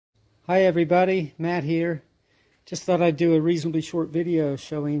Hi everybody, Matt here. Just thought I'd do a reasonably short video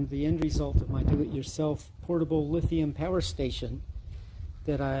showing the end result of my do-it-yourself portable lithium power station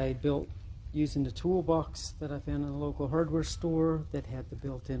that I built using the toolbox that I found in a local hardware store that had the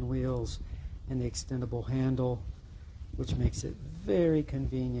built-in wheels and the extendable handle, which makes it very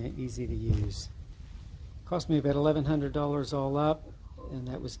convenient, easy to use. Cost me about $1,100 all up, and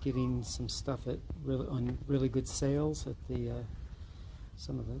that was getting some stuff on really good sales at the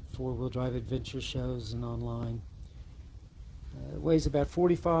some of the four-wheel drive adventure shows and online. It weighs about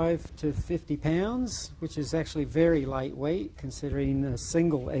 45 to 50 pounds, which is actually very lightweight considering a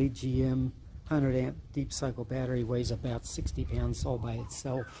single AGM 100 amp deep cycle battery weighs about 60 pounds all by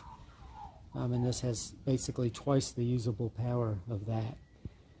itself. And this has basically twice the usable power of that.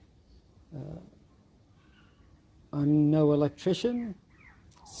 I'm no electrician,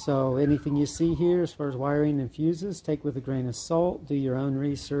 so anything you see here as far as wiring and fuses, take with a grain of salt, do your own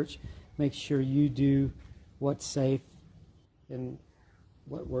research, make sure you do what's safe and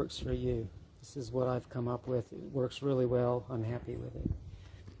what works for you. This is what I've come up with. It works really well. I'm happy with it.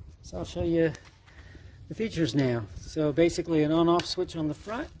 So I'll show you the features now. So basically an on-off switch on the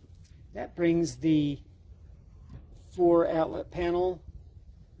front. That brings the 4-outlet panel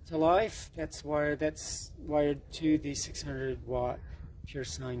to life. That's wired to the 600-watt pure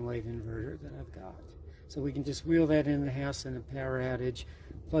sine wave inverter that I've got. So we can just wheel that in the house in a power outage,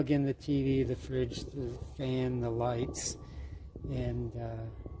 plug in the TV, the fridge, the fan, the lights, and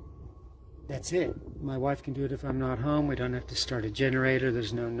that's it. My wife can do it if I'm not home. We don't have to start a generator.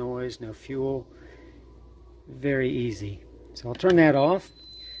 There's no noise, no fuel. Very easy. So I'll turn that off.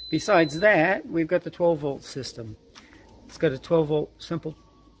 Besides that, we've got the 12-volt system. It's got a 12-volt, simple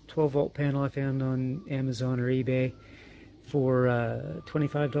 12-volt panel I found on Amazon or eBay for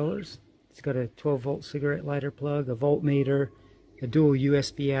 $25. It's got a 12-volt cigarette lighter plug, a voltmeter, a dual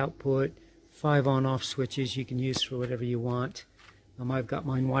USB output, 5 on-off switches you can use for whatever you want. I've got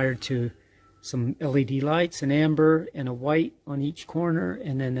mine wired to some LED lights, an amber and a white on each corner,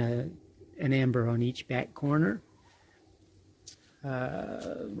 and then an amber on each back corner.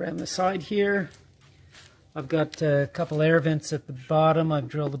 Around the side here, I've got a couple air vents at the bottom. I've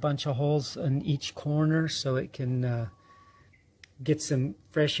drilled a bunch of holes in each corner so it can get some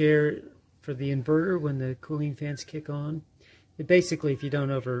fresh air for the inverter when the cooling fans kick on. Basically, if you don't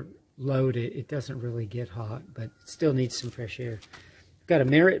overload it, it doesn't really get hot, but it still needs some fresh air. I've got a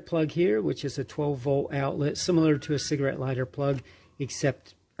Merit plug here, which is a 12-volt outlet, similar to a cigarette lighter plug,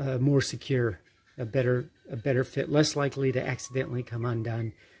 except more secure, a better fit, less likely to accidentally come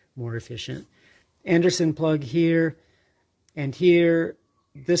undone, more efficient. Anderson plug here, and here,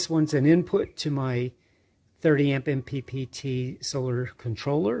 this one's an input to my 30 amp MPPT solar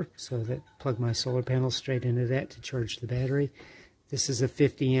controller, so that plug my solar panel straight into that to charge the battery. This is a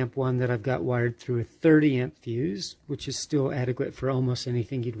 50 amp one that I've got wired through a 30 amp fuse, which is still adequate for almost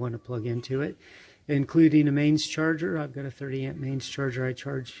anything you'd want to plug into it, including a mains charger. I've got a 30 amp mains charger. I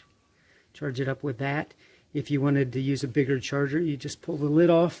charge it up with that. If you wanted to use a bigger charger, you just pull the lid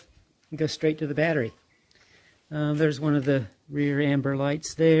off and go straight to the battery. There's one of the rear amber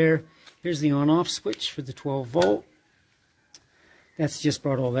lights there. Here's the on-off switch for the 12-volt. That's just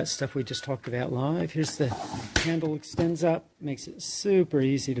brought all that stuff we just talked about live. Here's the handle, extends up, makes it super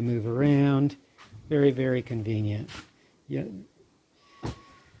easy to move around. Very, very convenient. Yeah.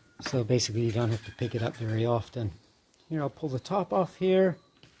 So basically you don't have to pick it up very often. Here, I'll pull the top off here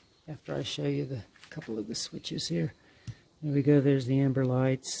after I show you the couple of the switches here. There we go, there's the amber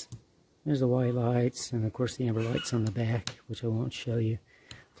lights. There's the white lights, and of course the amber lights on the back, which I won't show you.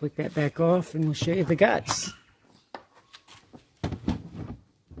 Flick that back off and we'll show you the guts.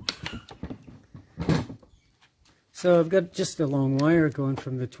 So I've got just a long wire going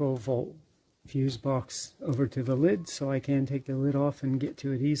from the 12-volt fuse box over to the lid, so I can take the lid off and get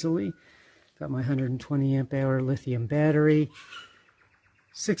to it easily. Got my 120 amp hour lithium battery,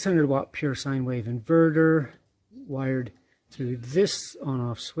 600 watt pure sine wave inverter, wired through this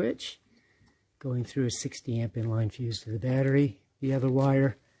on-off switch, going through a 60 amp inline fuse to the battery. The other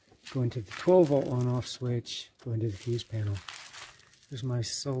wire going to the 12-volt on-off switch, going to the fuse panel. There's my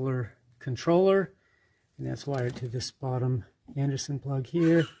solar controller, and that's wired to this bottom Anderson plug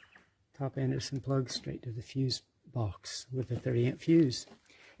here. Top Anderson plug straight to the fuse box with the 30 amp fuse.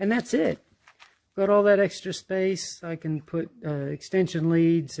 And that's it. Got all that extra space. I can put extension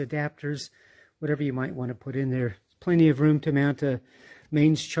leads, adapters, whatever you might want to put in there. Plenty of room to mount a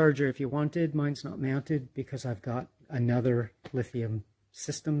mains charger if you wanted. Mine's not mounted because I've got another lithium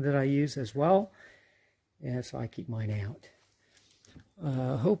system that I use as well, and so I keep mine out.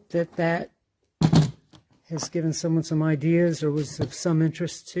 Hope that has given someone some ideas or was of some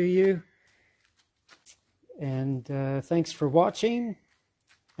interest to you. And thanks for watching,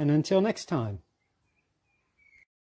 and until next time.